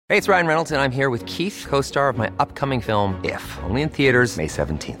Hey, it's Ryan Reynolds, and I'm here with Keith, co-star of my upcoming film, If, only in theaters May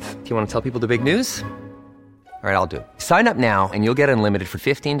 17th. Do you want to tell people the big news? All right, I'll do it. Sign up now and you'll get unlimited for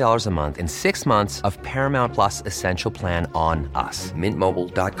 $15 a month and 6 months of Paramount Plus Essential Plan on us.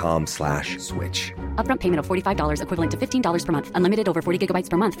 MintMobile.com/switch. Upfront payment of $45 equivalent to $15 per month. Unlimited over 40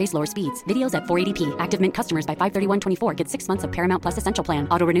 gigabytes per month. Face lower speeds. Videos at 480p. Active Mint customers by 531.24 get 6 months of Paramount Plus Essential Plan.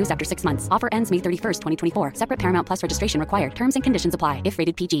 Auto renews after 6 months. Offer ends May 31st, 2024. Separate Paramount Plus registration required. Terms and conditions apply if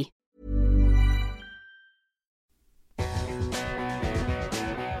rated PG.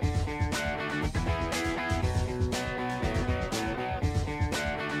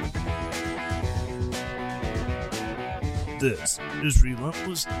 This is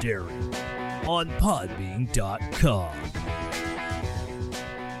Relentless Daring on Podbean.com.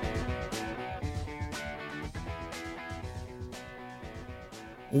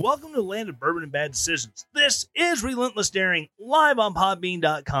 Welcome to the land of bourbon and bad decisions. This is Relentless Daring live on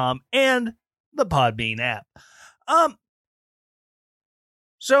Podbean.com and the Podbean app.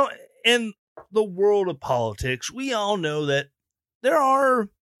 So in the world of politics, we all know that there are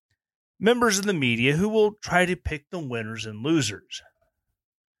members of the media who will try to pick the winners and losers.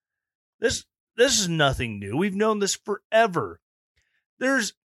 This is nothing new. We've known this forever.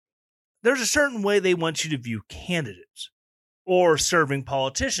 There's a certain way they want you to view candidates or serving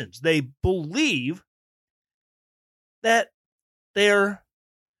politicians. They believe that they're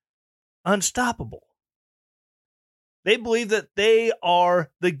unstoppable. They believe that they are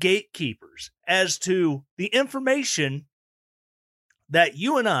the gatekeepers as to the information that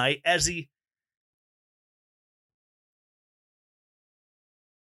you and I, as the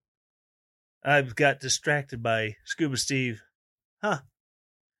I've got distracted by Scuba Steve.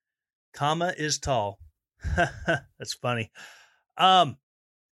 Comma is tall. That's funny.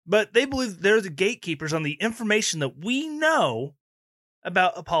 But they believe they're the gatekeepers on the information that we know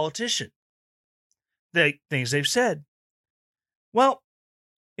about a politician. The things they've said. Well,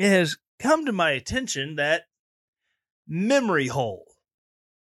 it has come to my attention that memory hole.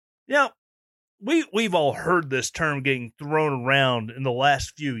 Now, we've all heard this term getting thrown around in the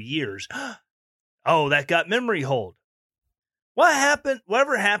last few years. Oh, that got memory hold. What happened?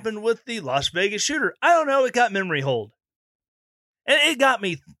 Whatever happened with the Las Vegas shooter? I don't know. It got memory hold. And it got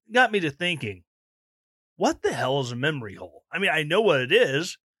me to thinking, what the hell is a memory hole? I mean, I know what it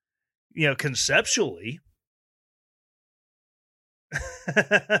is, conceptually.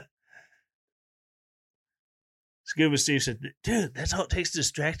 Scuba Steve said, dude, that's all it takes to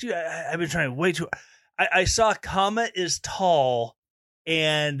distract you? I've been trying way too... I saw comma is tall,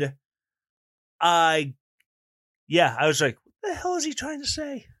 and I was like, what the hell is he trying to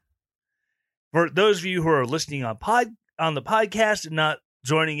say? For those of you who are listening on the podcast and not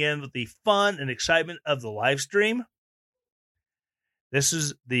joining in with the fun and excitement of the live stream, this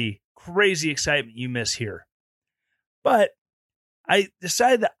is the crazy excitement you miss here. But I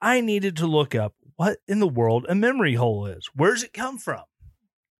decided that I needed to look up what in the world a memory hole is. Where does it come from?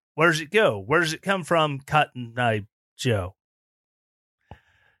 Where does it go? Where does it come from, Cotton Eye Joe?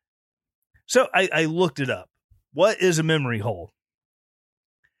 So I looked it up. What is a memory hole?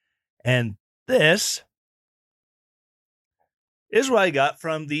 And this is what I got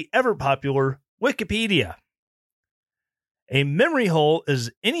from the ever-popular Wikipedia. A memory hole is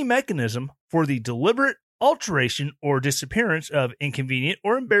any mechanism for the deliberate alteration or disappearance of inconvenient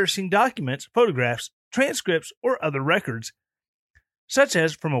or embarrassing documents, photographs, transcripts, or other records, such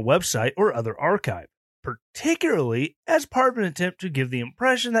as from a website or other archive, particularly as part of an attempt to give the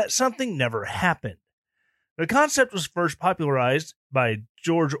impression that something never happened. The concept was first popularized by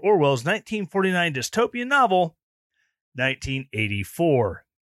George Orwell's 1949 dystopian novel, 1984,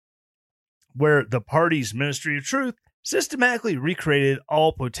 where the party's Ministry of Truth systematically recreated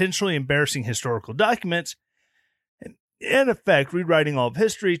all potentially embarrassing historical documents, and in effect rewriting all of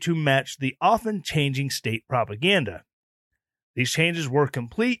history to match the often changing state propaganda. These changes were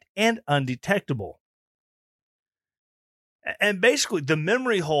complete and undetectable. And basically, the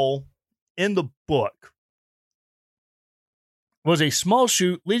memory hole in the book was a small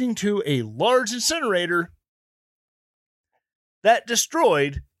chute leading to a large incinerator that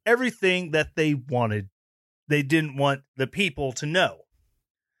destroyed everything that they wanted. They didn't want the people to know.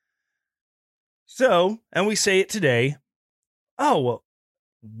 So, and we say it today, oh, well,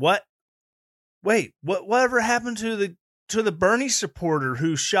 what? Wait, whatever happened to the Bernie supporter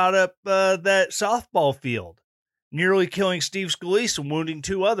who shot up that softball field, nearly killing Steve Scalise and wounding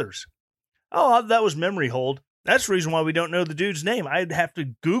 2 others? Oh, that was memory hold. That's the reason why we don't know the dude's name. I'd have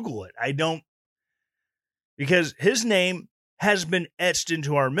to Google it. I don't, because his name has been etched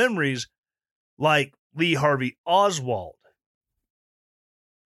into our memories like Lee Harvey Oswald.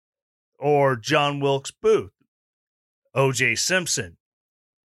 or John Wilkes Booth, O.J. Simpson.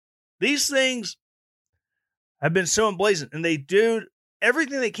 These things have been so emblazoned, and they do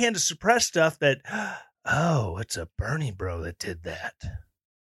everything they can to suppress stuff that, oh, it's a Bernie bro that did that.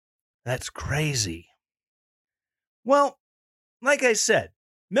 That's crazy. Well, like I said,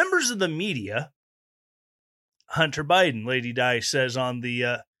 members of the media, Hunter Biden, Lady Di says on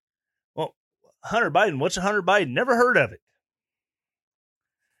the, Hunter Biden, what's a Hunter Biden? Never heard of it.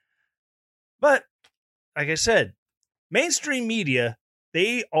 But, like I said, mainstream media,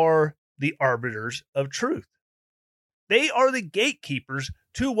 they are the arbiters of truth. They are the gatekeepers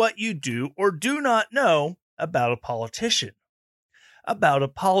to what you do or do not know about a politician, about a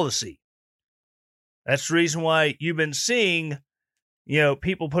policy. That's the reason why you've been seeing,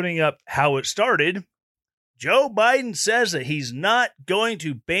 people putting up how it started. Joe Biden says that he's not going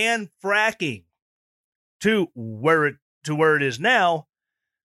to ban fracking to where it is now.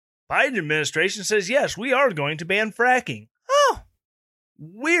 Biden administration says, yes, we are going to ban fracking. Oh,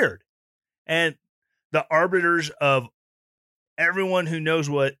 weird. And the arbiters of everyone who knows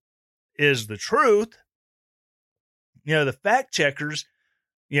what is the truth, the fact checkers,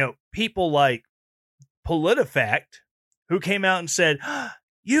 people like PolitiFact, who came out and said,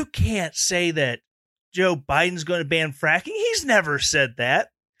 you can't say that Joe Biden's going to ban fracking. He's never said that.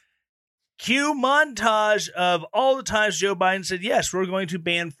 Cue montage of all the times Joe Biden said, yes, we're going to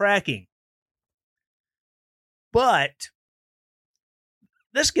ban fracking. But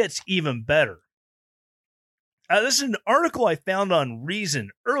this gets even better. This is an article I found on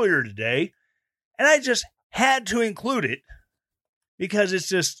Reason earlier today, and I just had to include it because it's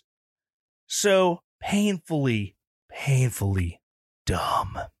just so painfully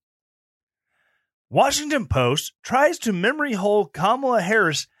dumb. Washington Post tries to memory hole Kamala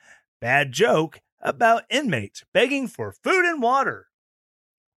Harris bad joke about inmates begging for food and water.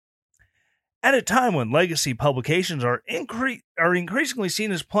 At a time when legacy publications are increasingly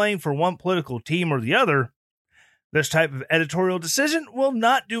seen as playing for one political team or the other, this type of editorial decision will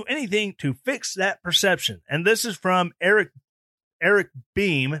not do anything to fix that perception. And this is from Eric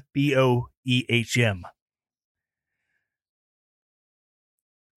Behm, B-O-E-H-M.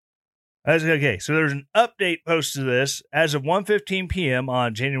 Okay, so there's an update post to this. As of 1:15 p.m.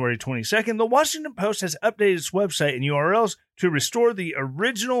 on January 22nd, the Washington Post has updated its website and URLs to restore the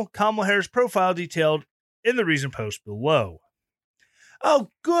original Kamala Harris profile detailed in the Reason post below. Oh,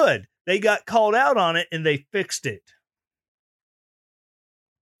 good. They got called out on it and they fixed it.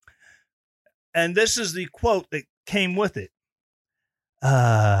 And this is the quote that came with it.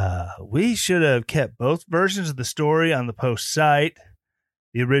 We should have kept both versions of the story on the Post site,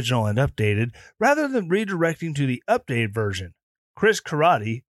 the original and updated, rather than redirecting to the updated version. Chris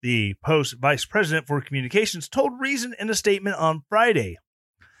Karate, the Post Vice President for Communications, told Reason in a statement on Friday.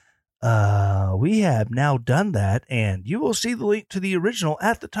 We have now done that, and you will see the link to the original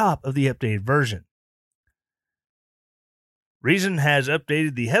at the top of the updated version. Reason has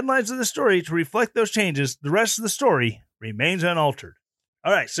updated the headlines of the story to reflect those changes. The rest of the story remains unaltered.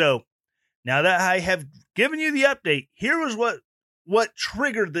 All right, so now that I have given you the update, here was what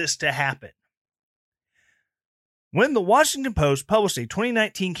triggered this to happen. When the Washington Post published a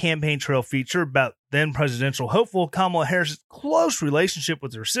 2019 campaign trail feature about then presidential hopeful Kamala Harris' close relationship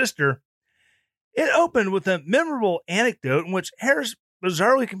with her sister, it opened with a memorable anecdote in which Harris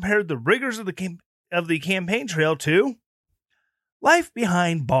bizarrely compared the rigors of the campaign trail to life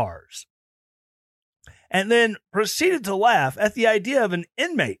behind bars, and then proceeded to laugh at the idea of an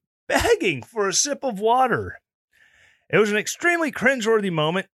inmate begging for a sip of water. It was an extremely cringeworthy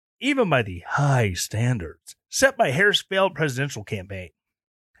moment, even by the high standards set by Harris' failed presidential campaign.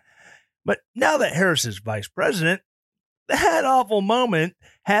 But now that Harris is vice president, that awful moment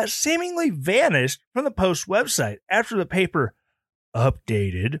has seemingly vanished from the Post website after the paper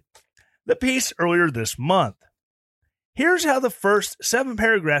updated the piece earlier this month. Here's how the first 7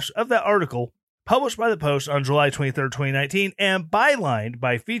 paragraphs of that article, published by the Post on July 23, 2019, and bylined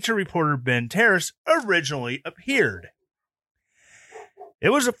by feature reporter Ben Terrace, originally appeared. It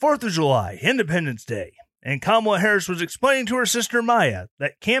was the 4th of July, Independence Day, and Kamala Harris was explaining to her sister Maya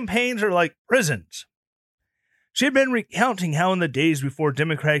that campaigns are like prisons. She had been recounting how in the days before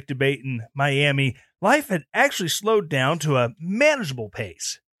Democratic debate in Miami, life had actually slowed down to a manageable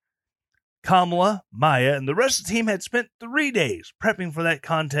pace. Kamala, Maya, and the rest of the team had spent 3 days prepping for that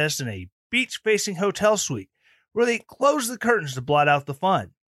contest in a beach-facing hotel suite where they closed the curtains to blot out the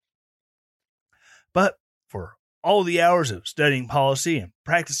fun. But for all the hours of studying policy and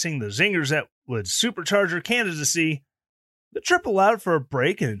practicing the zingers that would supercharge her candidacy, the trip allowed for a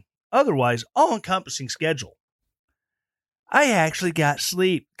break and otherwise all-encompassing schedule. I actually got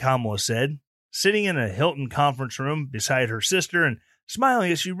sleep, Kamala said, sitting in a Hilton conference room beside her sister and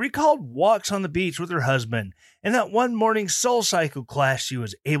smiling as she recalled walks on the beach with her husband and that one morning soul cycle class she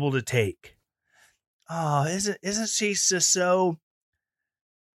was able to take. Oh, isn't she just so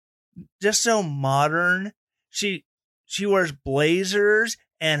modern? She wears blazers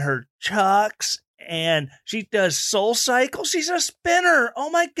and her chucks and she does soul cycle. She's a spinner. Oh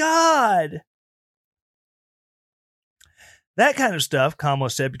my God. That kind of stuff, Kamala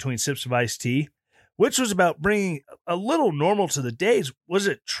said between sips of iced tea, which was about bringing a little normal to the days, was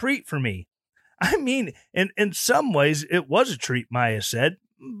a treat for me. I mean, in some ways, it was a treat, Maya said,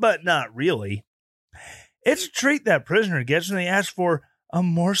 but not really. It's a treat that prisoner gets when they ask for a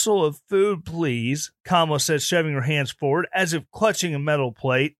morsel of food, please, Kamala said, shoving her hands forward as if clutching a metal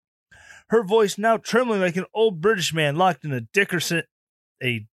plate, her voice now trembling like an old British man locked in a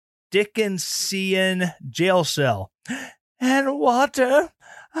Dickensian jail cell. And water.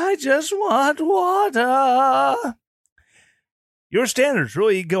 I just want water. Your standards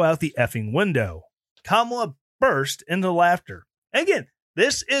really go out the effing window. Kamala burst into laughter. Again,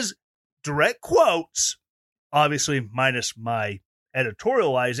 this is direct quotes, obviously minus my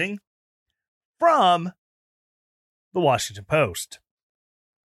editorializing, from the Washington Post.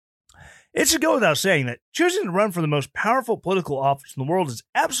 It should go without saying that choosing to run for the most powerful political office in the world is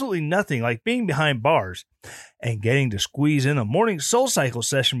absolutely nothing like being behind bars, and getting to squeeze in a morning soul cycle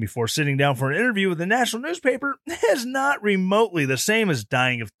session before sitting down for an interview with a national newspaper is not remotely the same as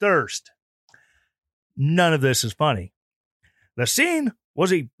dying of thirst. None of this is funny. The scene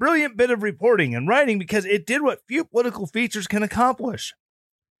was a brilliant bit of reporting and writing because it did what few political features can accomplish,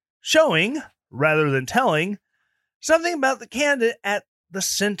 showing, rather than telling, something about the candidate at the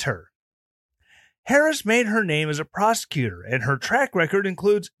center. Harris made her name as a prosecutor, and her track record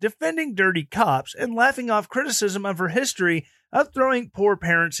includes defending dirty cops and laughing off criticism of her history of throwing poor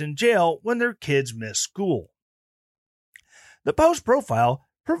parents in jail when their kids miss school. The Post profile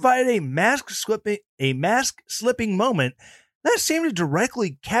provided a mask-slipping moment that seemed to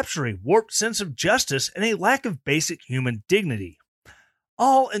directly capture a warped sense of justice and a lack of basic human dignity,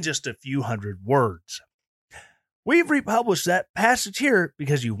 all in just a few hundred words. We've republished that passage here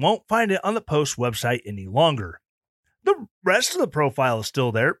because you won't find it on the Post website any longer. The rest of the profile is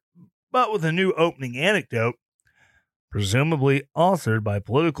still there, but with a new opening anecdote, presumably authored by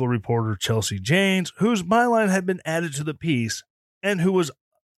political reporter Chelsea Janes, whose byline had been added to the piece, and who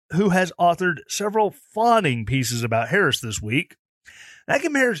has authored several fawning pieces about Harris this week. That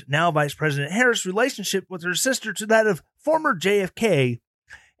compares now Vice President Harris' relationship with her sister to that of former JFK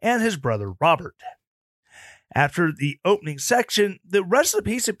and his brother Robert. After the opening section, the rest of the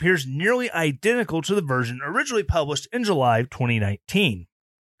piece appears nearly identical to the version originally published in July of 2019.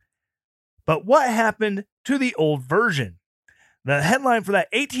 But what happened to the old version? The headline for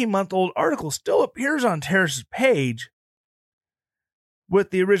that 18-month-old article still appears on Harris's page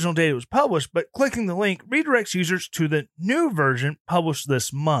with the original date it was published, but clicking the link redirects users to the new version published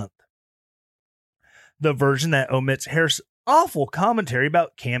this month. The version that omits Harris' awful commentary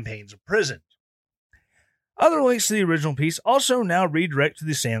about campaigns of prison. Other links to the original piece also now redirect to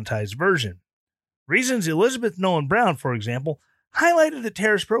the sanitized version. Reason's Elizabeth Nolan Brown, for example, highlighted the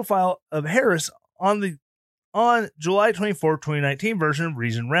terrorist profile of Harris on July 24, 2019 version of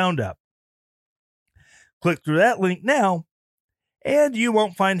Reason Roundup. Click through that link now, and you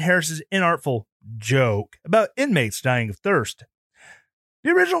won't find Harris's inartful joke about inmates dying of thirst. The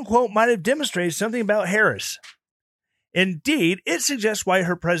original quote might have demonstrated something about Harris. Indeed, it suggests why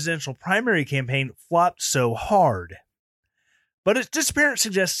her presidential primary campaign flopped so hard. But its disappearance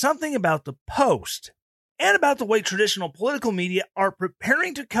suggests something about the Post and about the way traditional political media are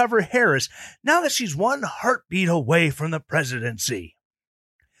preparing to cover Harris now that she's one heartbeat away from the presidency.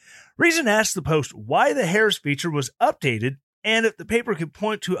 Reason asked the Post why the Harris feature was updated and if the paper could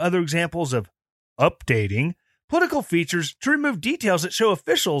point to other examples of updating political features to remove details that show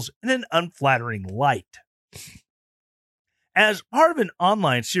officials in an unflattering light. As part of an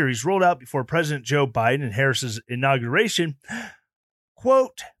online series rolled out before President Joe Biden and Harris's inauguration,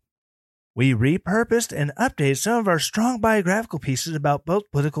 quote, "We repurposed and updated some of our strong biographical pieces about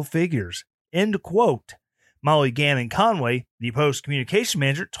both political figures," end quote. Molly Gannon Conway, the Post communication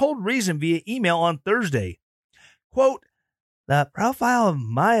manager, told Reason via email on Thursday, quote, "The profile of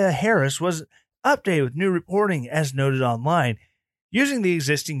Maya Harris was updated with new reporting as noted online using the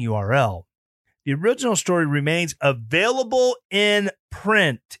existing URL. The original story remains available in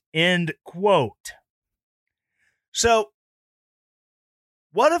print," end quote. So,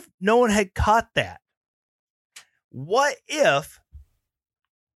 what if no one had caught that? What if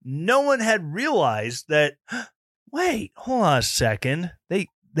no one had realized that, wait, hold on a second. They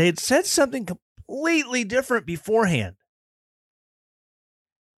had said something completely different beforehand.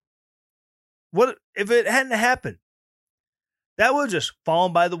 What if it hadn't happened? That would have just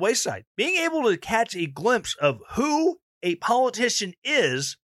fallen by the wayside. Being able to catch a glimpse of who a politician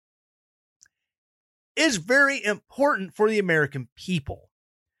is very important for the American people.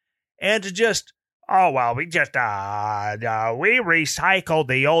 And to just, oh, well, we just, we recycled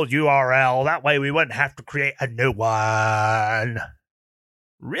the old URL. That way we wouldn't have to create a new one.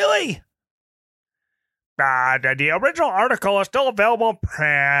 Really? The original article is still available in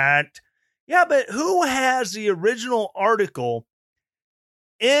print. Yeah, but who has the original article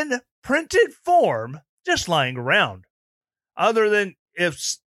in printed form just lying around? Other than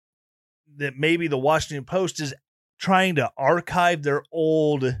if that maybe the Washington Post is trying to archive their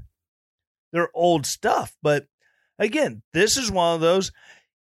old stuff. But again, this is one of those,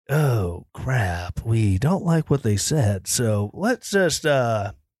 oh crap, we don't like what they said, so let's just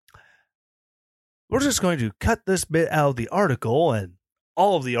we're just going to cut this bit out of the article and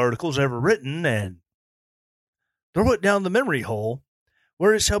all of the articles ever written and throw it down the memory hole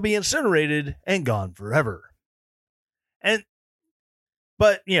where it shall be incinerated and gone forever.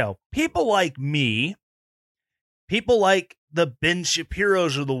 But, people like me, people like the Ben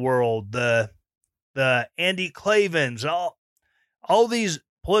Shapiros of the world, the Andy Clavens, all these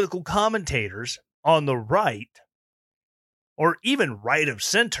political commentators on the right, or even right of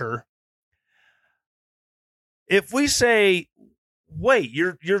center, if we say, wait,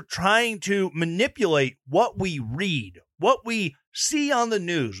 you're trying to manipulate what we read, what we see on the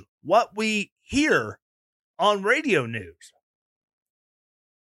news, what we hear on radio news.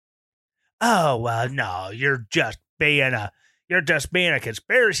 Oh, well, no, you're just being a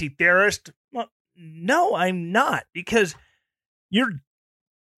conspiracy theorist. Well, no, I'm not, because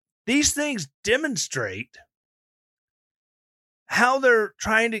these things demonstrate how they're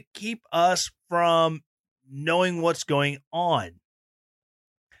trying to keep us from knowing what's going on.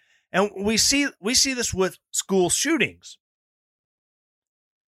 And we see this with school shootings.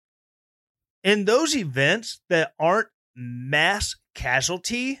 In those events that aren't mass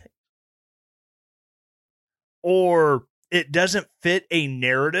casualty, or it doesn't fit a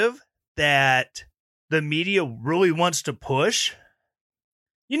narrative that the media really wants to push,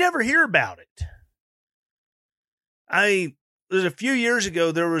 you never hear about it. A few years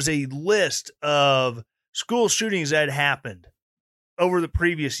ago, there was a list of school shootings that had happened over the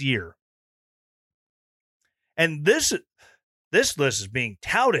previous year. And this list is being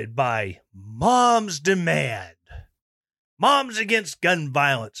touted by Moms Demand, Moms Against Gun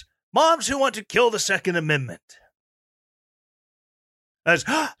Violence, Moms Who Want to Kill the Second Amendment. As,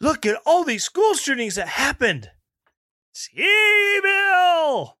 look at all these school shootings that happened.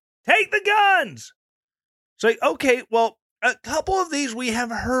 Bill, take the guns. It's like, okay, well, a couple of these we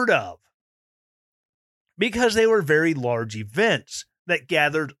have heard of because they were very large events that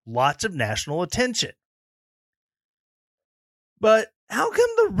gathered lots of national attention. But how come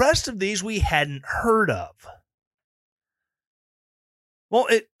the rest of these we hadn't heard of? Well,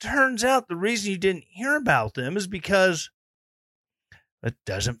 it turns out the reason you didn't hear about them is because it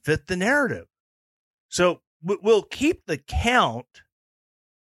doesn't fit the narrative. So we'll keep the count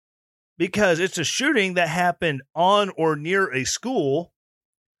because it's a shooting that happened on or near a school,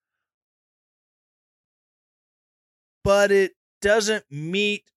 but it doesn't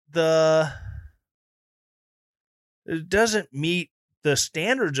meet the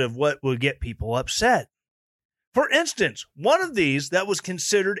standards of what will get people upset. For instance, one of these that was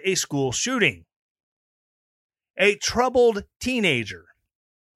considered a school shooting, a troubled teenager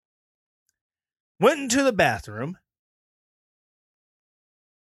went into the bathroom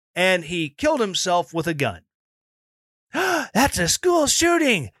and he killed himself with a gun. That's a school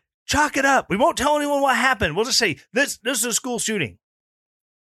shooting. Chalk it up. We won't tell anyone what happened. We'll just say this is a school shooting.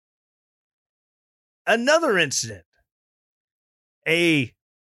 Another incident, a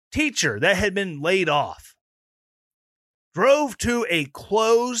teacher that had been laid off drove to a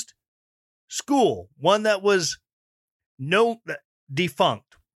closed school, one that was defunct.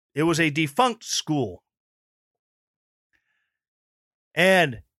 It was a defunct school.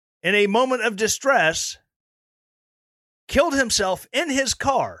 And in a moment of distress, killed himself in his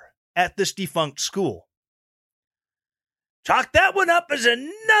car at this defunct school. Chalk that one up as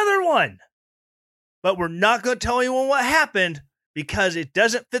another one. But we're not going to tell anyone what happened because it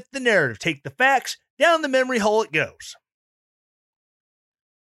doesn't fit the narrative. Take the facts, down the memory hole it goes.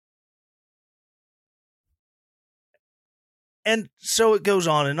 And so it goes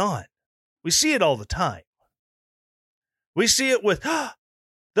on and on. We see it all the time. We see it with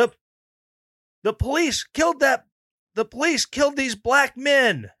the police killed that the police killed these black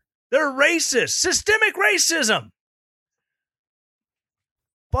men. They're racist, systemic racism.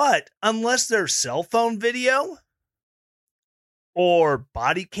 But unless there's cell phone video or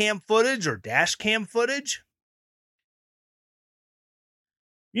body cam footage or dash cam footage,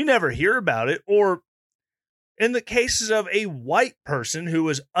 you never hear about it. Or in the cases of a white person who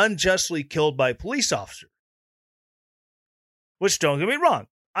was unjustly killed by a police officer, which, don't get me wrong,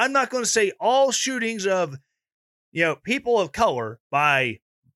 I'm not going to say all shootings of, people of color by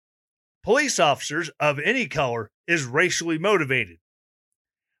police officers of any color is racially motivated.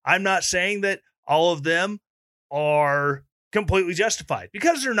 I'm not saying that all of them are completely justified,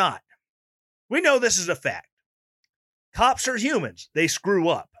 because they're not. We know this is a fact. Cops are humans. They screw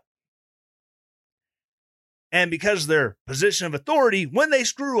up. And because of their position of authority, when they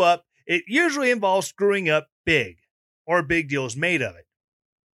screw up, it usually involves screwing up big, or a big deal is made of it.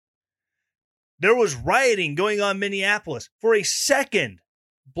 There was rioting going on in Minneapolis for a second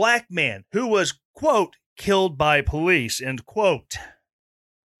black man who was, quote, killed by police, end quote.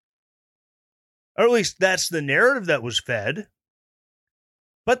 Or at least that's the narrative that was fed.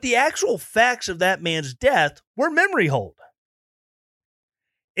 But the actual facts of that man's death were memory hold.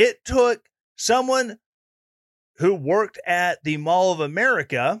 It took someone who worked at the Mall of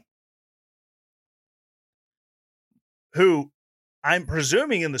America, who I'm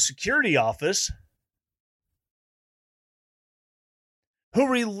presuming in the security office, who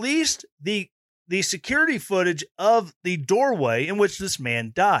released the security footage of the doorway in which this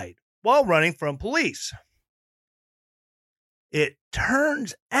man died while running from police. It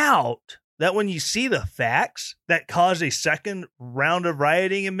turns out that when you see the facts that caused a second round of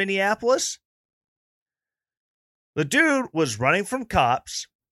rioting in Minneapolis, the dude was running from cops,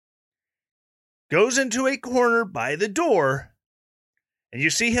 goes into a corner by the door, and you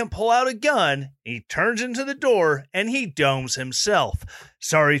see him pull out a gun. He turns into the door and he domes himself.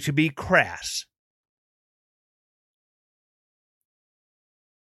 Sorry to be crass.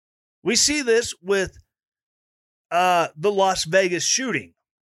 We see this with the Las Vegas shooting.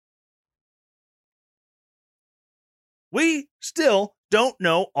 We still don't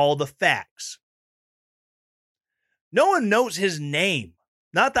know all the facts. No one knows his name.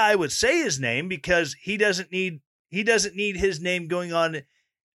 Not that I would say his name, because he doesn't need his name going on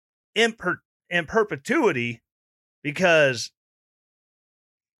in perpetuity, because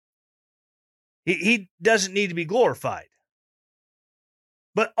he doesn't need to be glorified.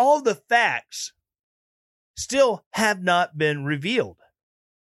 But all the facts still have not been revealed.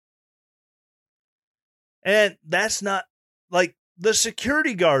 And that's not like the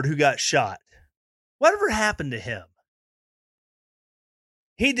security guard who got shot. Whatever happened to him?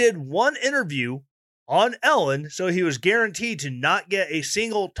 He did one interview on Ellen, so he was guaranteed to not get a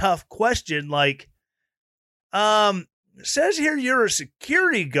single tough question like, it says here you're a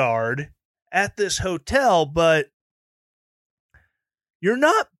security guard at this hotel, but you're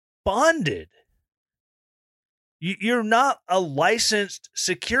not bonded. You're not a licensed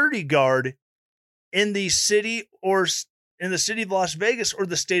security guard in the city or in the city of Las Vegas or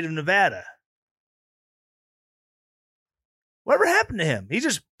the state of Nevada. Whatever happened to him? He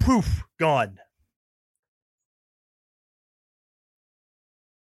just poof, gone.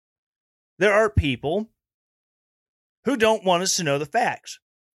 There are people who don't want us to know the facts.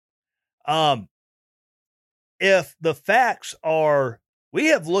 If the facts are, we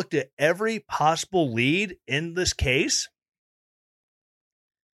have looked at every possible lead in this case,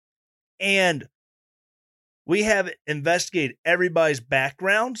 and we have investigated everybody's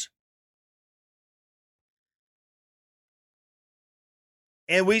backgrounds,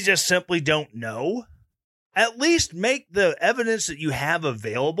 and we just simply don't know, at least make the evidence that you have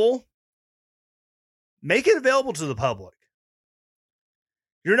available, make it available to the public.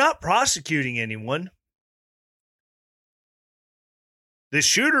 You're not prosecuting anyone. The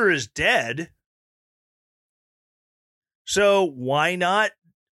shooter is dead. So why not?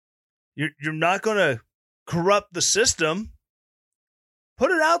 You're not going to corrupt the system.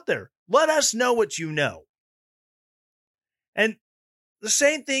 Put it out there. Let us know what you know. And the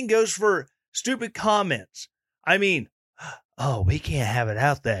same thing goes for stupid comments. I mean, oh, we can't have it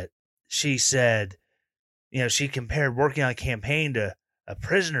out that she said, she compared working on a campaign to a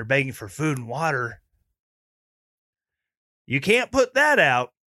prisoner begging for food and water. You can't put that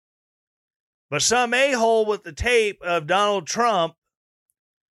out. But some a-hole with the tape of Donald Trump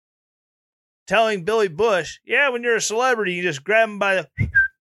telling Billy Bush, yeah, when you're a celebrity, you just grab him by the...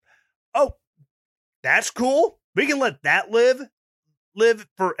 Oh, that's cool. We can let that live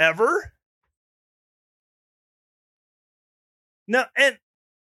forever. No, and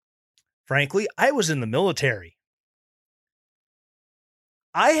frankly, I was in the military.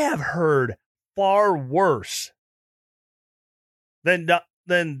 I have heard far worse than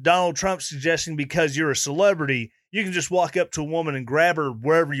Donald Trump suggesting because you're a celebrity, you can just walk up to a woman and grab her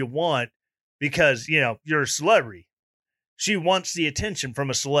wherever you want because, you're a celebrity. She wants the attention from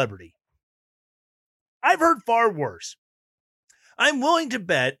a celebrity. I've heard far worse. I'm willing to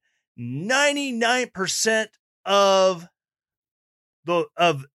bet 99% of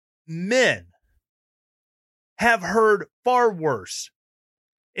men have heard far worse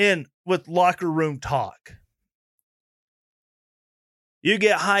with locker room talk. You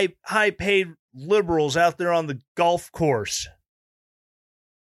get high paid liberals out there on the golf course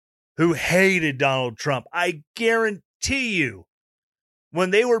who hated Donald Trump. I guarantee you,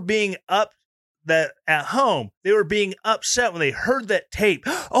 when they were being at home, they were being upset when they heard that tape.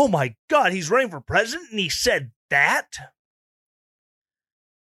 Oh my God, he's running for president and he said that?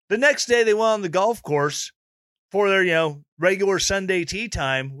 The next day they went on the golf course for their, regular Sunday tea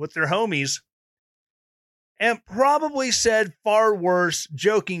time with their homies and probably said far worse,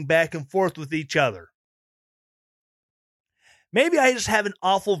 joking back and forth with each other. Maybe I just have an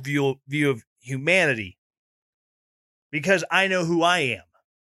awful view of humanity because I know who I am.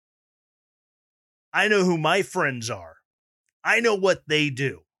 I know who my friends are. I know what they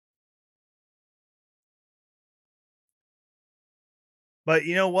do. But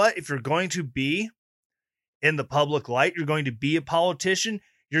you know what? If you're going to be in the public light, you're going to be a politician,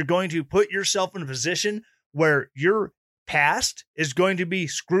 you're going to put yourself in a position where your past is going to be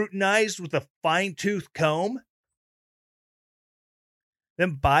scrutinized with a fine-tooth comb,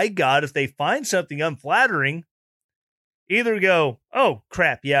 then by God, if they find something unflattering, either go, oh,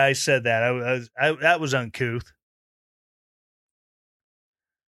 crap, yeah, I said that. That was uncouth.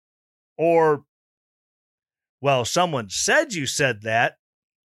 Or, well, someone said you said that.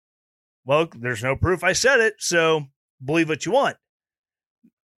 Well, there's no proof I said it, so believe what you want.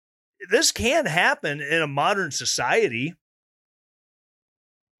 This can happen in a modern society.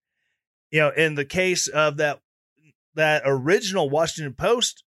 In the case of that original Washington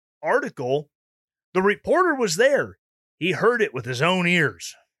Post article, the reporter was there. He heard it with his own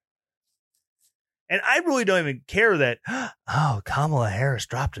ears. And I really don't even care that, Kamala Harris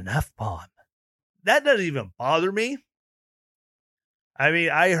dropped an F-bomb. That doesn't even bother me. I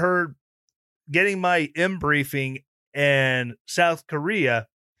mean, I heard getting my briefing in South Korea,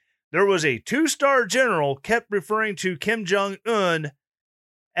 there was a 2-star general kept referring to Kim Jong-un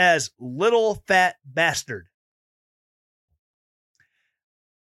as little fat bastard.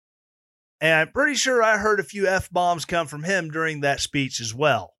 And I'm pretty sure I heard a few F-bombs come from him during that speech as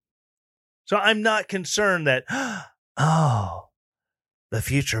well. So I'm not concerned that, the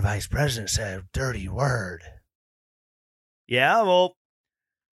future vice president said a dirty word. Yeah, well,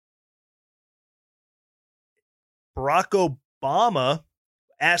 Barack Obama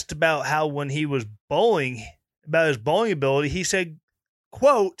asked about how when he was bowling, about his bowling ability, he said,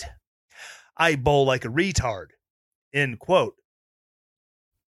 quote, I bowl like a retard, end quote.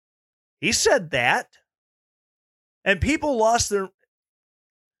 He said that. And people lost their...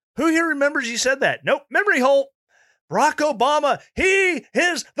 Who here remembers he said that? Nope, memory hole. Barack Obama, he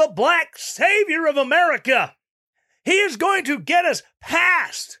is the black savior of America. He is going to get us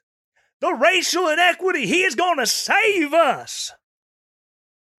past the racial inequity. He is going to save us.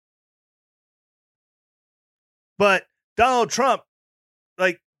 But Donald Trump,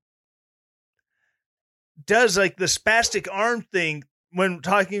 does the spastic arm thing when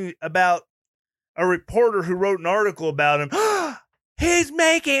talking about a reporter who wrote an article about him. He's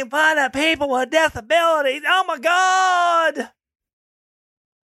making fun of people with disabilities. Oh my God.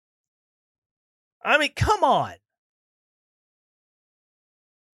 I mean, come on.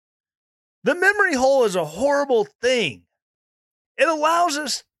 The memory hole is a horrible thing. It allows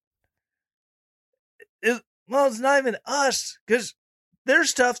us, it's not even us, because there's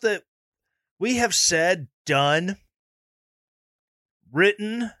stuff that we have said, done,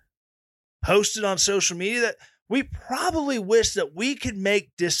 written, posted on social media that we probably wish that we could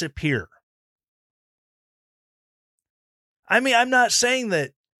make disappear. I mean, I'm not saying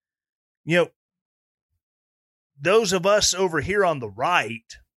that, those of us over here on the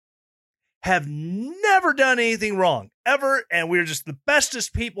right have never done anything wrong, ever, and we're just the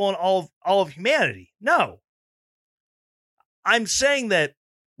bestest people in all of humanity. No. I'm saying that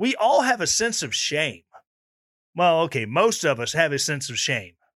we all have a sense of shame. Well, okay, most of us have a sense of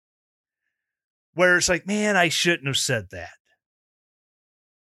shame. Where it's like, man, I shouldn't have said that.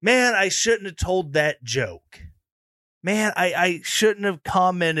 Man, I shouldn't have told that joke. Man, I shouldn't have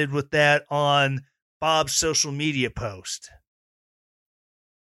commented with that on Bob's social media post.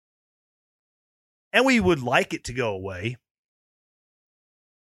 And we would like it to go away.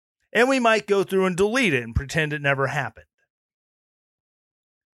 And we might go through and delete it and pretend it never happened.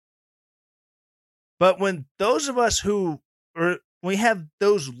 But when those of us we have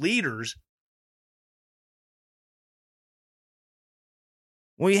those leaders,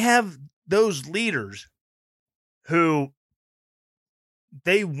 who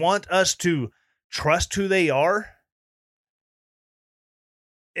they want us to trust who they are.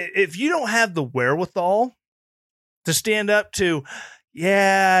 If you don't have the wherewithal to stand up to,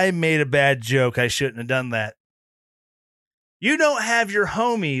 yeah, I made a bad joke, I shouldn't have done that. You don't have your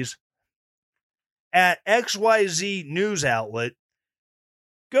homies at XYZ news outlet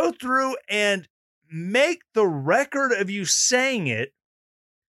go through and make the record of you saying it,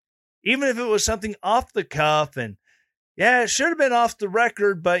 even if it was something off the cuff and, yeah, it should have been off the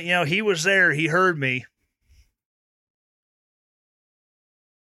record, but, he was there, he heard me.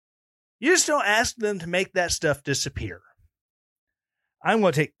 You just don't ask them to make that stuff disappear. I'm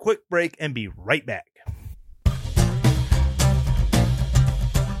going to take a quick break and be right back.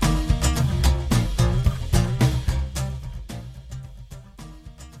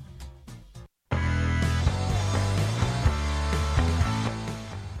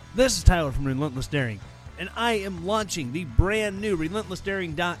 This is Tyler from Relentless Daring, and I am launching the brand new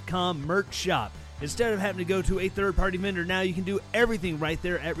RelentlessDaring.com merch shop. Instead of having to go to a third-party vendor, now you can do everything right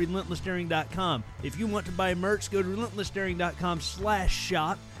there at RelentlessDaring.com. If you want to buy merch, go to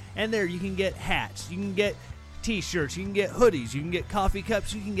RelentlessDaring.com/shop, and there you can get hats, you can get t-shirts, you can get hoodies, you can get coffee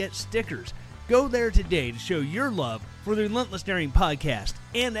cups, you can get stickers. Go there today to show your love for the Relentless Daring podcast,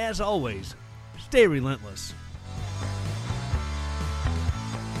 and as always, stay relentless.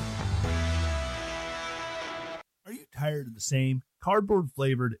 Are you tired of the same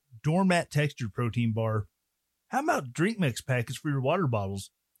cardboard-flavored, doormat textured protein bar? How about drink mix packets for your water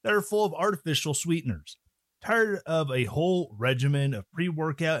bottles that are full of artificial sweeteners? Tired of a whole regimen of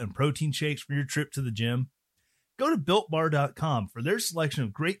pre-workout and protein shakes for your trip to the gym? Go to BuiltBar.com for their selection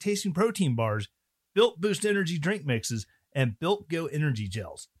of great tasting protein bars, Built Boost Energy drink mixes, and Built Go energy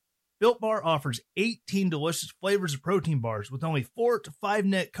gels. Built Bar offers 18 delicious flavors of protein bars with only 4 to 5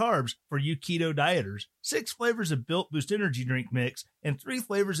 net carbs for you keto dieters, 6 flavors of Built Boost Energy drink mix, and 3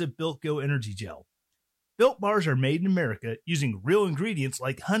 flavors of Built Go energy gel. Built Bars are made in America using real ingredients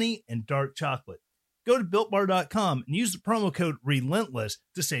like honey and dark chocolate. Go to BuiltBar.com and use the promo code RELENTLESS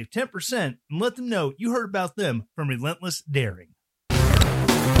to save 10% and let them know you heard about them from Relentless Daring.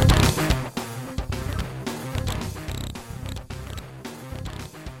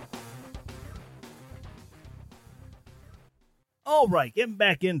 All right, getting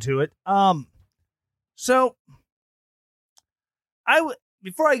back into it. Before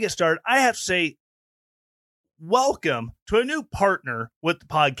I get started, I have to say welcome to a new partner with the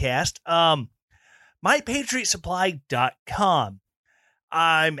podcast, MyPatriotSupply.com.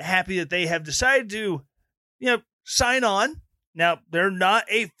 I'm happy that they have decided to, sign on. Now, they're not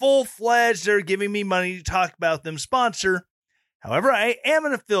a full-fledged, they're giving me money to talk about them sponsor. However, I am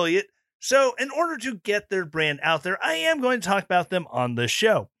an affiliate. So in order to get their brand out there, I am going to talk about them on this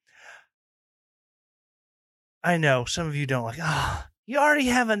show. I know some of you don't like, you already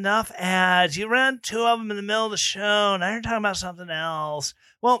have enough ads. You ran 2 of them in the middle of the show. Now you're talking about something else.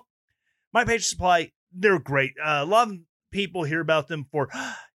 Well, My Patriot Supply, they're great. A lot of people hear about them for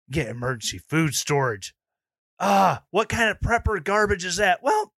get emergency food storage. What kind of prepper garbage is that?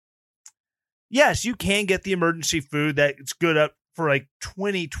 Well, yes, you can get the emergency food that's good up for like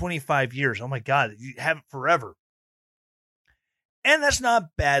 20, 25 years. Oh my God, you have it forever. And that's not a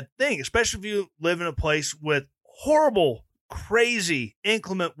bad thing, especially if you live in a place with horrible, crazy,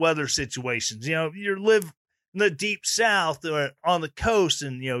 inclement weather situations. You live in the deep south or on the coast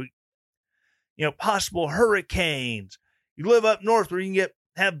and, possible hurricanes. You live up north where you can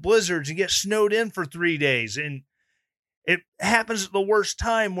have blizzards and get snowed in for 3 days. And it happens at the worst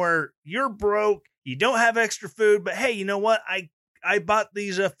time where you're broke, you don't have extra food, but hey, you know what? I bought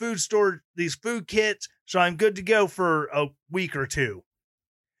these these food kits, so I'm good to go for a week or two.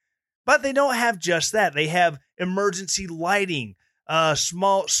 But they don't have just that. They have emergency lighting,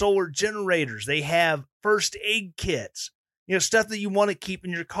 small solar generators. They have first aid kits, stuff that you want to keep in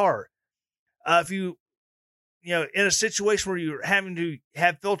your car. If you in a situation where you're having to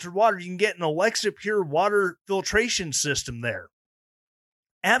have filtered water, you can get an Alexa Pure water filtration system there.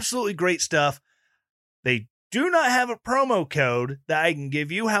 Absolutely great stuff. They do not have a promo code that I can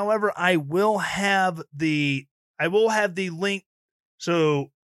give you. However, I will have the link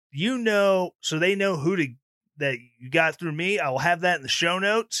so they know that you got through me. I will have that in the show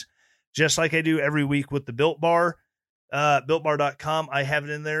notes, just like I do every week with the Built Bar, BuiltBar.com. I have it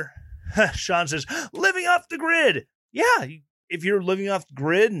in there. Sean says, living off the grid. Yeah, if you're living off the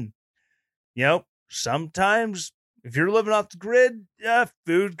grid and sometimes if you're living off the grid,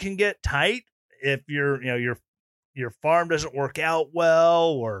 food can get tight. If your farm doesn't work out well,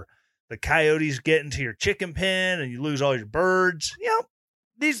 or the coyotes get into your chicken pen and you lose all your birds,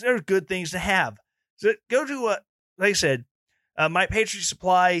 these are good things to have. So go to, like I said, My Patriot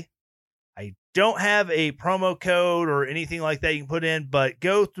Supply. I don't have a promo code or anything like that you can put in, but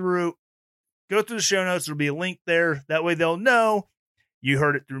go through the show notes. There'll be a link there. That way they'll know you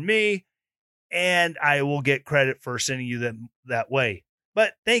heard it through me, and I will get credit for sending you them that way.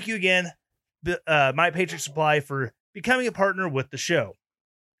 But thank you again, My Patriot Supply, for becoming a partner with the show.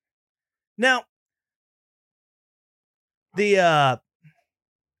 Now, another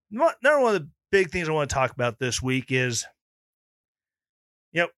one of the big things I want to talk about this week is,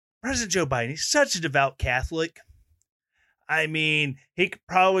 President Joe Biden. He's such a devout Catholic. I mean, he could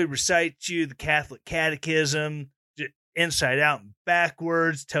probably recite you the Catholic Catechism inside out and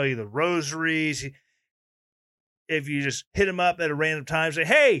backwards, tell you the rosaries. If you just hit him up at a random time, say,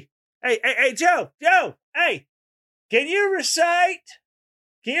 hey, Joe, hey, can you recite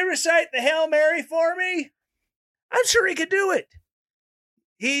the Hail Mary for me? I'm sure he could do it.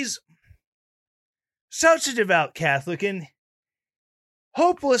 He's such a devout Catholic and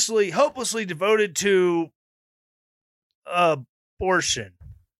hopelessly devoted to abortion.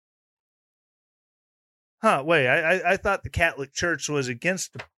 Wait, I thought the Catholic Church was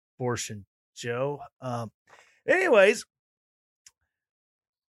against abortion, Joe. Anyways,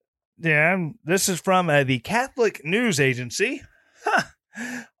 this is from the Catholic News Agency.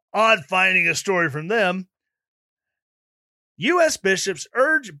 Odd finding a story from them. U.S. bishops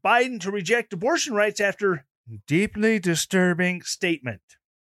urge Biden to reject abortion rights after deeply disturbing statement.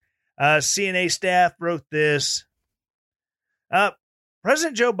 CNA staff wrote this.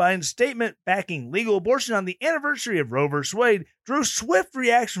 President Joe Biden's statement backing legal abortion on the anniversary of Roe v. Wade drew swift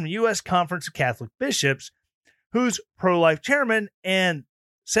reaction from the U.S. Conference of Catholic Bishops, whose pro-life chairman and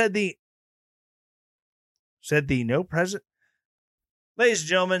said the no president. Ladies and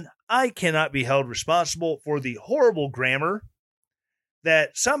gentlemen, I cannot be held responsible for the horrible grammar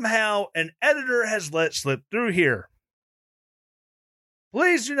that somehow an editor has let slip through here.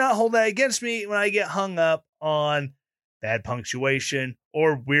 Please do not hold that against me when I get hung up on bad punctuation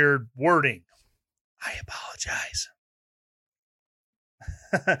or weird wording. I apologize.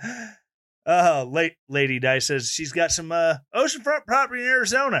 Lady Di says she's got some oceanfront property in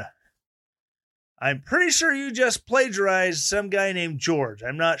Arizona. I'm pretty sure you just plagiarized some guy named George.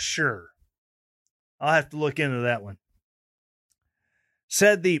 I'm not sure. I'll have to look into that one.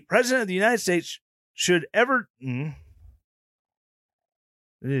 Said the President of the United States should ever...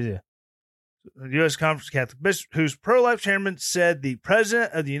 The U.S. Conference of Catholic Bishops, whose pro-life chairman said the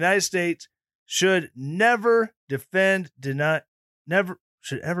President of the United States should never defend.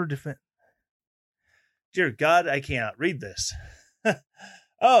 Dear God, I cannot read this.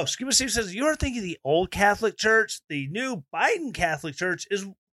 Oh, Scuba Steve says, you are thinking the old Catholic Church. The new Biden Catholic Church is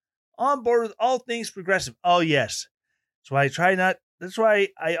on board with all things progressive. Oh, yes. That's why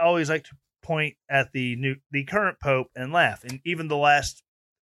I always like to point at the current Pope and laugh. And even the last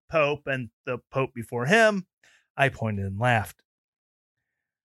Pope and the Pope before him, I pointed and laughed.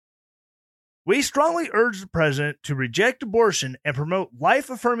 We strongly urge the president to reject abortion and promote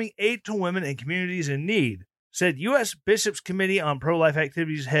life-affirming aid to women and communities in need, said U.S. Bishops' Committee on Pro-Life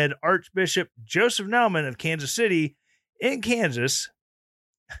Activities head Archbishop Joseph Naumann of Kansas City, Kansas,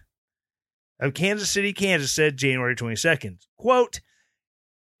 said January 22nd, quote,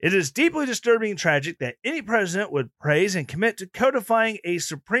 "It is deeply disturbing and tragic that any president would praise and commit to codifying a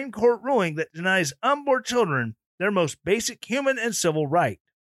Supreme Court ruling that denies unborn children their most basic human and civil right,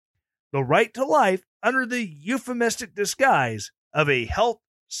 the right to life, under the euphemistic disguise of a health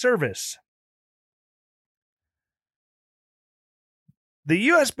service." The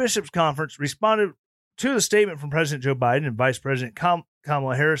U.S. Bishops' Conference responded to the statement from President Joe Biden and Vice President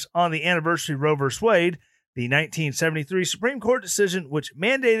Kamala Harris on the anniversary of Roe v. Wade, the 1973 Supreme Court decision which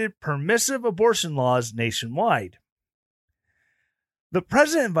mandated permissive abortion laws nationwide. The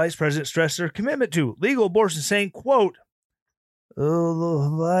president and vice president stressed their commitment to legal abortion, saying, quote, "The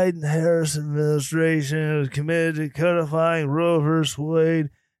Biden-Harris administration is committed to codifying Roe v. Wade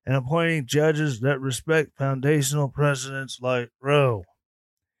and appointing judges that respect foundational precedents like Roe."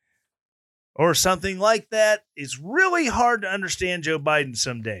 Or something like that. It's really hard to understand Joe Biden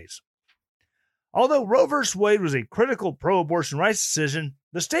some days. Although Roe v. Wade was a critical pro-abortion rights decision,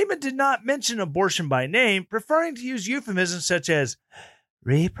 the statement did not mention abortion by name, preferring to use euphemisms such as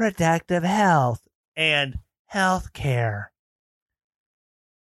reproductive health and health care.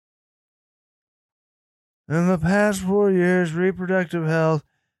 In the past 4 years, reproductive health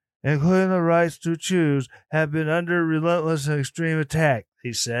including the rights to choose, have been under relentless and extreme attack,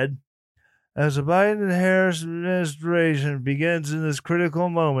 he said. As the Biden and Harris administration begins in this critical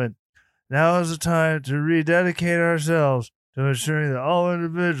moment, now is the time to rededicate ourselves to ensuring that all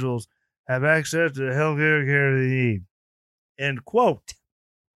individuals have access to the health care they need. End quote.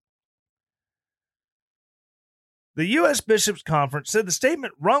 The U.S. Bishops' Conference said the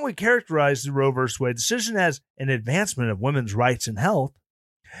statement wrongly characterized the Roe v. Wade decision as an advancement of women's rights and health.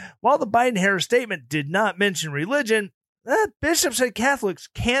 While the Biden-Harris statement did not mention religion, bishops said Catholics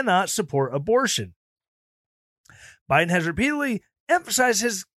cannot support abortion. Biden has repeatedly emphasized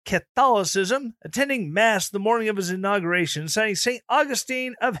his Catholicism, attending Mass the morning of his inauguration, citing St.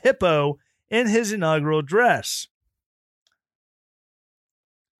 Augustine of Hippo in his inaugural address.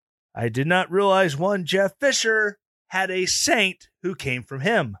 I did not realize one Jeff Fisher had a saint who came from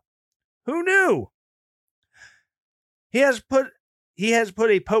him. Who knew? He has put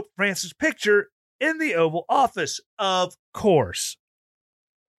a Pope Francis picture in the Oval Office, of course.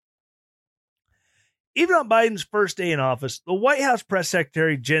 Even on Biden's first day in office, the White House press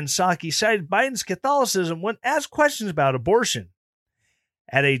secretary Jen Psaki cited Biden's Catholicism when asked questions about abortion.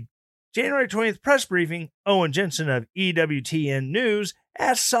 At a January 20th press briefing, Owen Jensen of EWTN News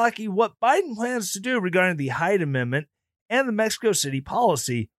asked Psaki what Biden plans to do regarding the Hyde Amendment and the Mexico City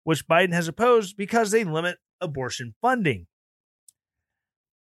policy, which Biden has opposed because they limit abortion funding.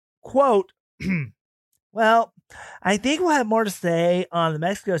 Quote, well, I think we'll have more to say on the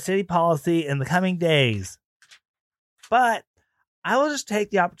Mexico City policy in the coming days. But I will just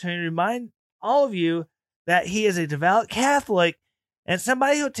take the opportunity to remind all of you that he is a devout Catholic and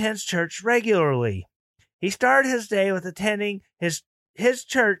somebody who attends church regularly. He started his day with attending his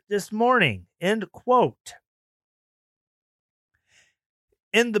church this morning. End quote.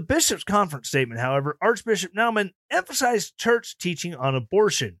 In the Bishops' Conference statement, however, Archbishop Naumann emphasized church teaching on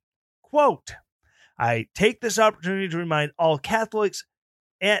abortion. Quote, I take this opportunity to remind all Catholics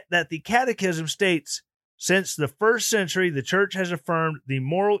that the Catechism states, since the first century, the Church has affirmed the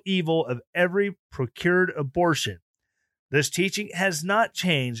moral evil of every procured abortion. This teaching has not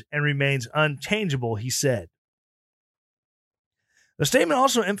changed and remains unchangeable, he said. The statement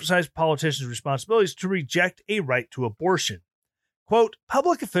also emphasized politicians' responsibilities to reject a right to abortion. Quote,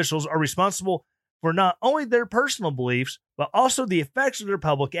 public officials are responsible for not only their personal beliefs, but also the effects of their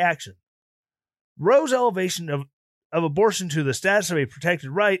public action. Roe's elevation of abortion to the status of a protected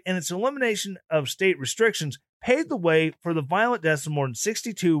right and its elimination of state restrictions paved the way for the violent deaths of more than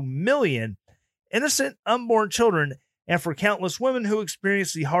 62 million innocent unborn children and for countless women who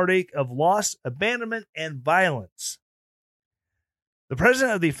experienced the heartache of loss, abandonment, and violence. The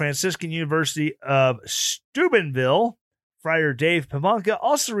president of the Franciscan University of Steubenville, Friar Dave Pivonka,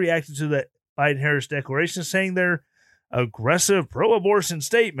 also reacted to the Biden-Harris declaration, saying their aggressive pro-abortion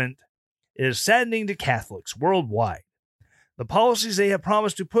statement is saddening to Catholics worldwide. The policies they have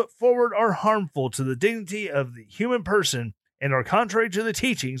promised to put forward are harmful to the dignity of the human person and are contrary to the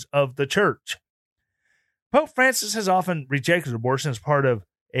teachings of the Church. Pope Francis has often rejected abortion as part of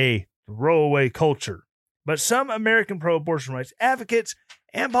a throwaway culture, but some American pro-abortion rights advocates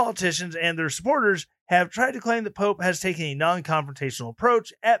and politicians and their supporters have tried to claim the Pope has taken a non-confrontational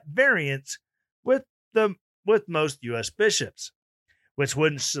approach at variance with most U.S. bishops, which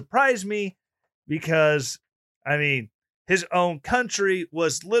wouldn't surprise me because, his own country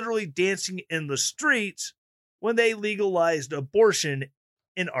was literally dancing in the streets when they legalized abortion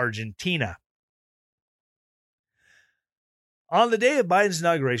in Argentina. On the day of Biden's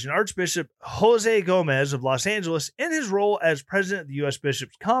inauguration, Archbishop Jose Gomez of Los Angeles, in his role as president of the U.S.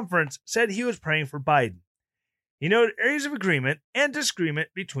 Bishops' Conference, said he was praying for Biden. He noted areas of agreement and disagreement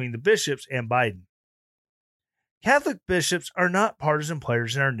between the bishops and Biden. Catholic bishops are not partisan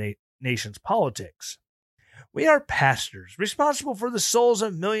players in our nation's politics. We are pastors responsible for the souls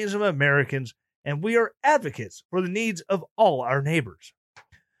of millions of Americans, and we are advocates for the needs of all our neighbors.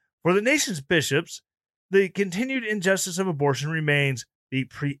 For the nation's bishops, the continued injustice of abortion remains the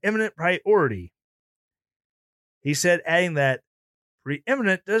preeminent priority. He said, adding that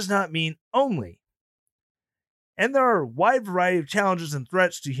preeminent does not mean only. And there are a wide variety of challenges and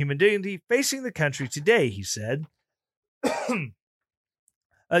threats to human dignity facing the country today, he said.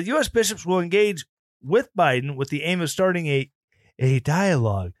 U.S. bishops will engage with Biden with the aim of starting a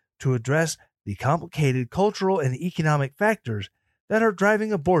dialogue to address the complicated cultural and economic factors that are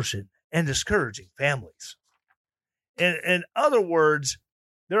driving abortion and discouraging families. In other words,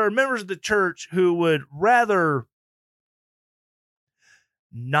 there are members of the church who would rather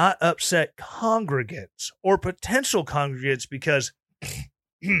not upset congregants or potential congregants because,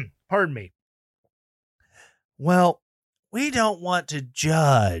 pardon me, well, we don't want to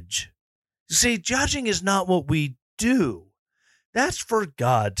judge. See, judging is not what we do. That's for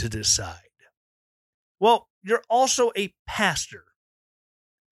God to decide. Well, you're also a pastor.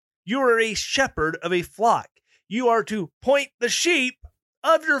 You are a shepherd of a flock. You are to point the sheep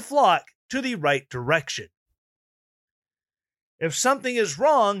of your flock to the right direction. If something is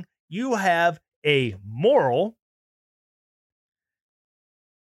wrong, you have a moral,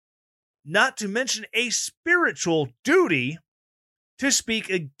 not to mention a spiritual duty to speak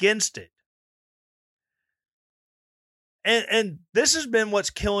against it. And this has been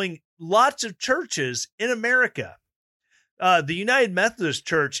what's killing lots of churches in America. The United Methodist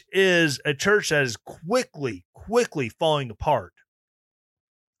Church is a church that is quickly falling apart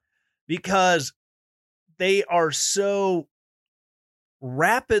because they are so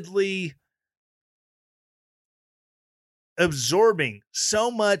rapidly absorbing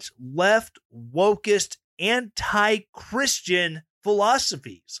so much left wokist anti-Christian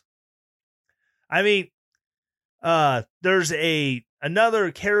philosophies. I mean, there's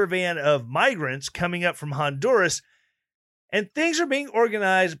another caravan of migrants coming up from Honduras, and things are being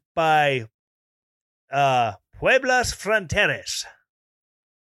organized by Pueblas Fronteras.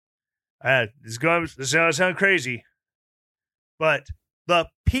 This is going to sound crazy, but the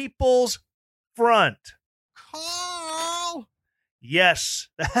People's Front. Carl! Yes,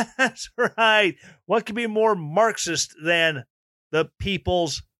 that's right. What could be more Marxist than the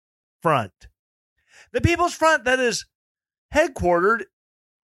People's Front? The People's Front that is headquartered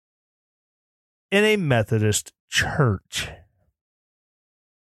in a Methodist church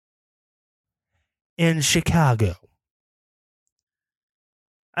in Chicago.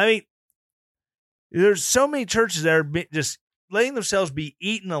 I mean, there's so many churches that are just letting themselves be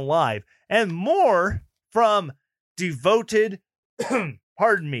eaten alive, and more from devoted,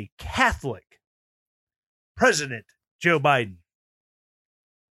 Catholic President Joe Biden.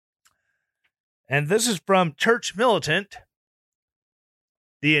 And this is from Church Militant,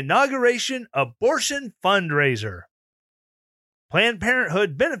 the inauguration abortion fundraiser. Planned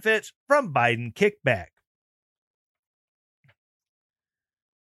Parenthood benefits from Biden kickback.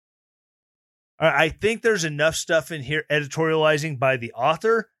 I think there's enough stuff in here editorializing by the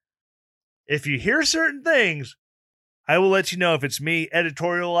author. If you hear certain things, I will let you know if it's me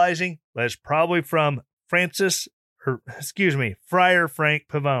editorializing, but it's probably from Friar Frank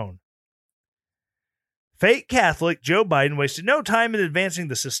Pavone. Fake Catholic Joe Biden wasted no time in advancing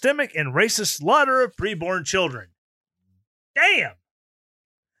the systemic and racist slaughter of preborn children. Damn!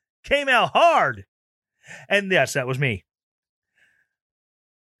 Came out hard. And yes, that was me.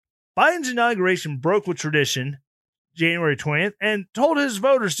 Biden's inauguration broke with tradition January 20th and told his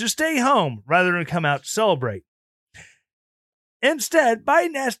voters to stay home rather than come out to celebrate. Instead,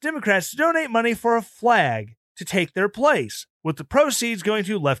 Biden asked Democrats to donate money for a flag to take their place, with the proceeds going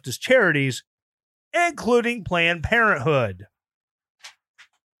to leftist charities, including Planned Parenthood.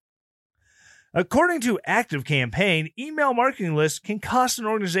 According to Active Campaign, email marketing lists can cost an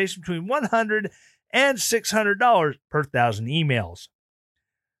organization between $100 and $600 per 1,000 emails.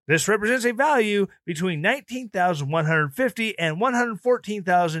 This represents a value between $19,150 and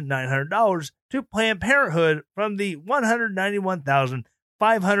 $114,900 to Planned Parenthood from the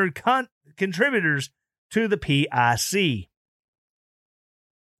 191,500 contributors to the PIC.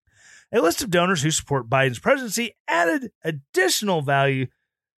 A list of donors who support Biden's presidency added additional value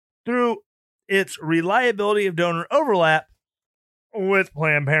through its reliability of donor overlap with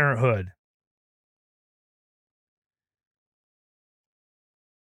Planned Parenthood.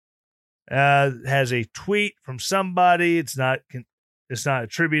 Has a tweet from somebody. It's not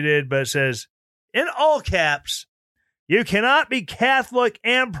attributed, but it says, in all caps, "You cannot be Catholic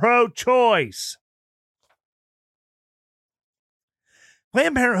and pro-choice."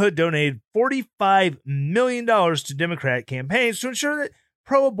 Planned Parenthood donated $45 million to Democratic campaigns to ensure that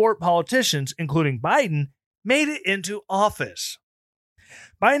pro-abort politicians, including Biden, made it into office.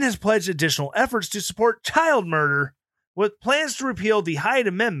 Biden has pledged additional efforts to support child murder, with plans to repeal the Hyde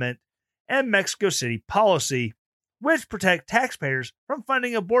Amendment and Mexico City policy, which protect taxpayers from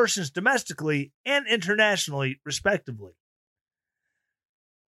funding abortions domestically and internationally, respectively.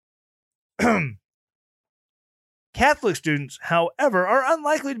 Catholic students, however, are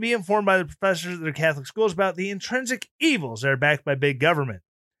unlikely to be informed by the professors at their Catholic schools about the intrinsic evils that are backed by big government.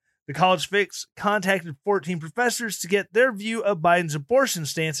 The College Fix contacted 14 professors to get their view of Biden's abortion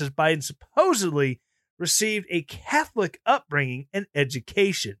stance, as Biden supposedly received a Catholic upbringing and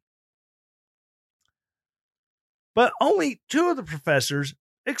education. But only 2 of the professors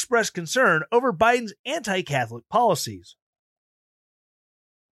expressed concern over Biden's anti-Catholic policies.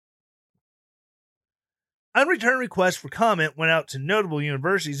 Unreturned requests for comment went out to notable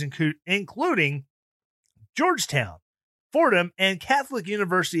universities, including Georgetown, Fordham, and Catholic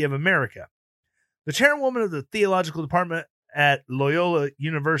University of America. The chairwoman of the theological department at Loyola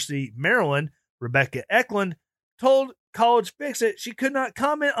University, Maryland, Rebecca Eklund, told College Fix-It she could not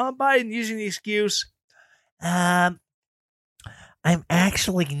comment on Biden using the excuse, I'm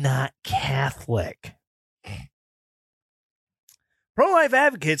actually not Catholic. Pro-life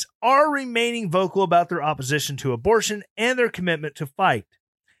advocates are remaining vocal about their opposition to abortion and their commitment to fight.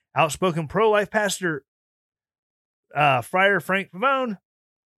 Outspoken pro-life pastor Friar Frank Pavone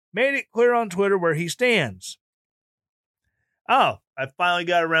made it clear on Twitter where he stands. Oh, I finally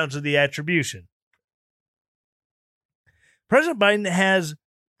got around to the attribution. President Biden has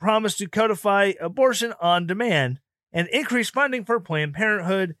promised to codify abortion on demand and increase funding for Planned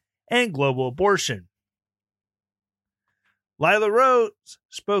Parenthood and global abortion. Lila Rose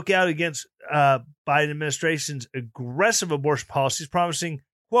spoke out against Biden administration's aggressive abortion policies, promising,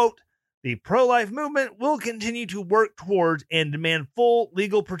 quote, the pro-life movement will continue to work towards and demand full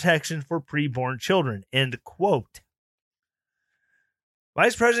legal protection for preborn children, end quote.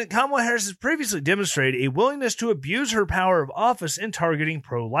 Vice President Kamala Harris has previously demonstrated a willingness to abuse her power of office in targeting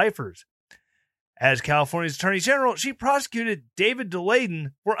pro-lifers. As California's Attorney General, she prosecuted David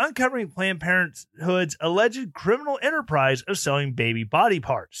Daleiden for uncovering Planned Parenthood's alleged criminal enterprise of selling baby body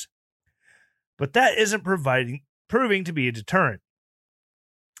parts. But that isn't proving to be a deterrent.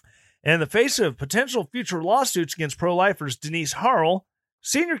 In the face of potential future lawsuits against pro-lifers, Denise Harrell,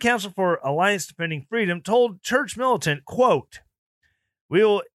 senior counsel for Alliance Defending Freedom, told Church Militant, quote, we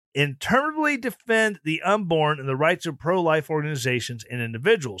will interminably defend the unborn and the rights of pro-life organizations and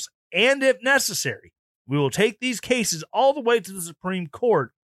individuals. And if necessary, we will take these cases all the way to the Supreme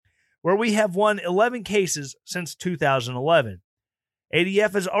Court, where we have won 11 cases since 2011.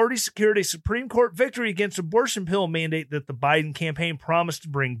 ADF has already secured a Supreme Court victory against abortion pill mandate that the Biden campaign promised to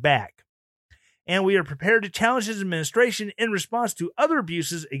bring back. And we are prepared to challenge his administration in response to other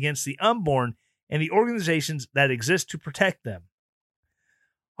abuses against the unborn and the organizations that exist to protect them.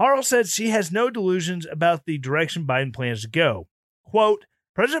 Harrell said she has no delusions about the direction Biden plans to go. Quote,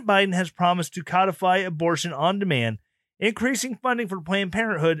 President Biden has promised to codify abortion on demand, increasing funding for Planned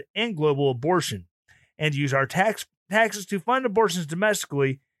Parenthood and global abortion, and use our taxes to fund abortions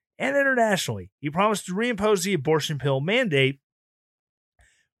domestically and internationally. He promised to reimpose the abortion pill mandate,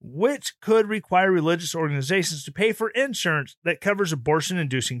 which could require religious organizations to pay for insurance that covers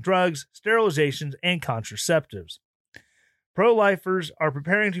abortion-inducing drugs, sterilizations, and contraceptives. Pro-lifers are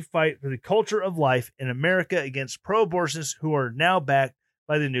preparing to fight for the culture of life in America against pro-abortionists who are now backed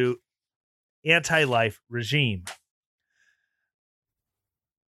by the new anti-life regime.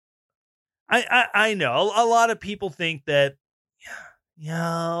 I know a lot of people think that,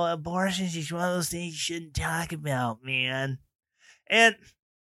 abortion is just one of those things you shouldn't talk about, man. And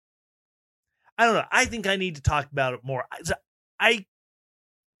I don't know. I think I need to talk about it more. I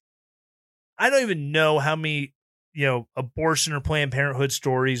don't even know how many abortion or Planned Parenthood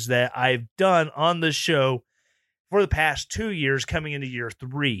stories that I've done on this show for the past 2 years, coming into year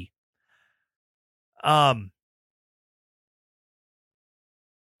 3.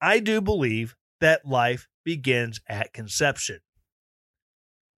 I do believe that life begins at conception.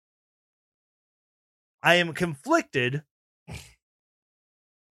 I am conflicted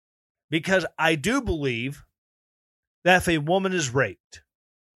because I do believe that if a woman is raped,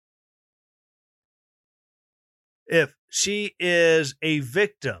 if she is a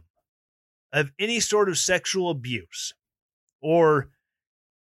victim of any sort of sexual abuse or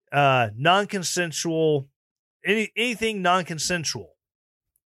non-consensual, anything non-consensual,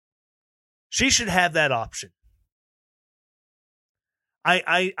 she should have that option.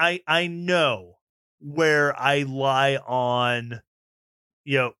 I know where I lie on,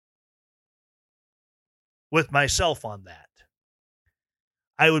 with myself on that.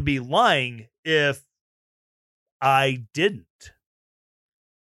 I would be lying if I didn't.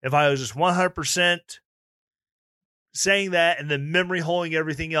 If I was just 100% saying that and then memory holding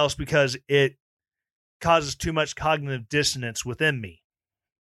everything else because it causes too much cognitive dissonance within me.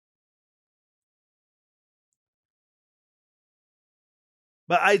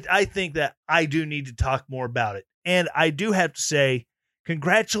 But I think that I do need to talk more about it. And I do have to say,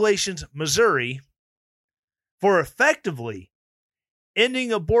 congratulations, Missouri, for effectively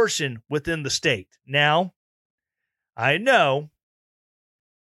ending abortion within the state. Now, I know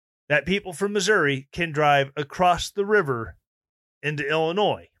that people from Missouri can drive across the river into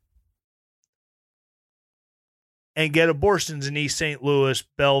Illinois and get abortions in East St. Louis,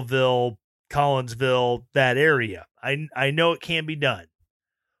 Belleville, Collinsville, that area. I know it can be done.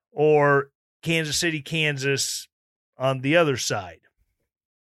 Or Kansas City, Kansas on the other side.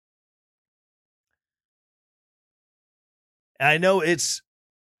 I know it's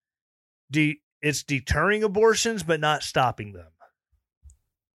deterring abortions, but not stopping them.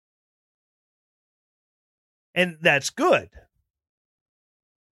 And that's good.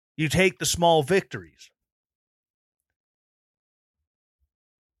 You take the small victories.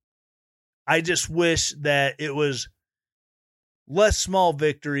 I just wish that it was less small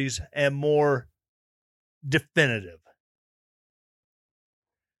victories and more definitive.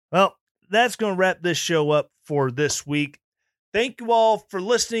 Well, that's going to wrap this show up for this week. Thank you all for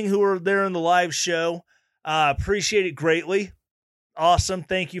listening who are there in the live show. Appreciate it greatly. Awesome.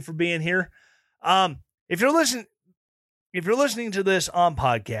 Thank you for being here. If you're listening to this on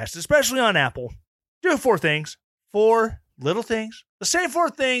podcast, especially on Apple, do 4 things. 4 little things. The same 4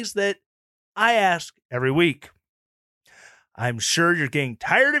 things that I ask every week. I'm sure you're getting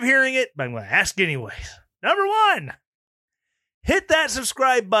tired of hearing it, but I'm going to ask anyways. Number 1, hit that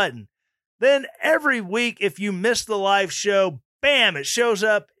subscribe button. Then every week, if you miss the live show, bam, it shows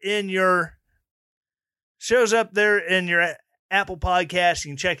up there in your Apple Podcast.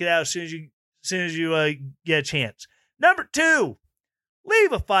 You can check it out as soon as you get a chance. Number 2,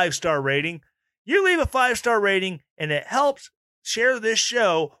 leave a 5-star rating. You leave a 5-star rating, and it helps share this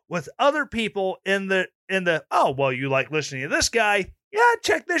show with other people in the, oh, well, you like listening to this guy. Yeah,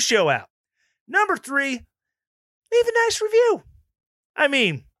 check this show out. Number 3, leave a nice review. I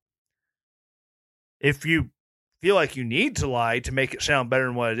mean, if you feel like you need to lie to make it sound better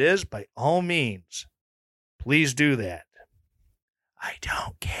than what it is, by all means, please do that. I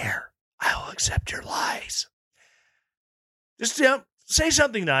don't care. I will accept your lies. Just say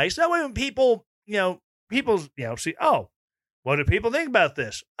something nice. That way when people see, oh, what do people think about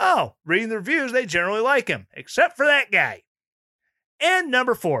this? Oh, reading the reviews, they generally like him, except for that guy. And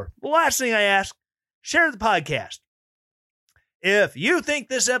number 4, the last thing I ask, share the podcast. If you think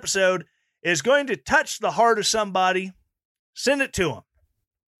this episode is going to touch the heart of somebody, send it to them.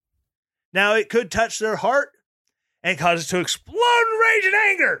 Now, it could touch their heart and cause it to explode in rage and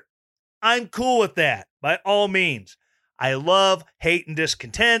anger. I'm cool with that, by all means. I love hate and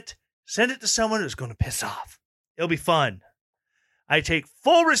discontent. Send it to someone who's going to piss off. It'll be fun. I take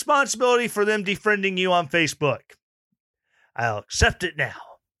full responsibility for them defriending you on Facebook. I'll accept it now.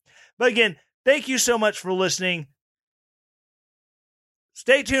 But again, thank you so much for listening.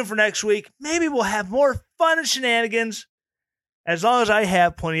 Stay tuned for next week. Maybe we'll have more fun and shenanigans, as long as I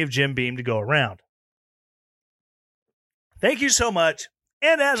have plenty of Jim Beam to go around. Thank you so much.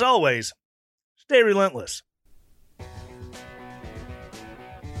 And as always, stay relentless.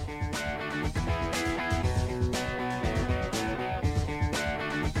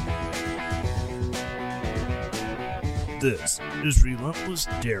 This is Relentless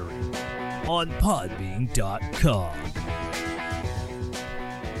Daring on Podbean.com.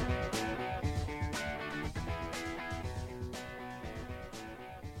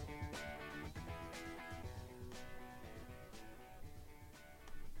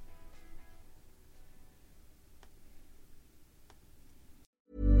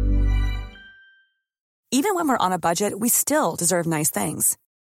 Even when we're on a budget, we still deserve nice things.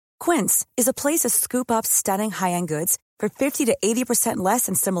 Quince is a place to scoop up stunning high-end goods for 50 to 80% less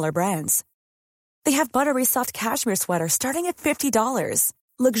than similar brands. They have buttery soft cashmere sweaters starting at $50,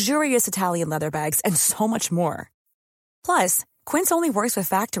 luxurious Italian leather bags, and so much more. Plus, Quince only works with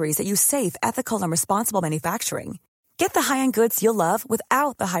factories that use safe, ethical, and responsible manufacturing. Get the high-end goods you'll love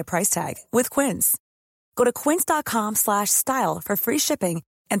without the high price tag with Quince. Go to quince.com/style for free shipping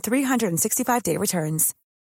and 365-day returns.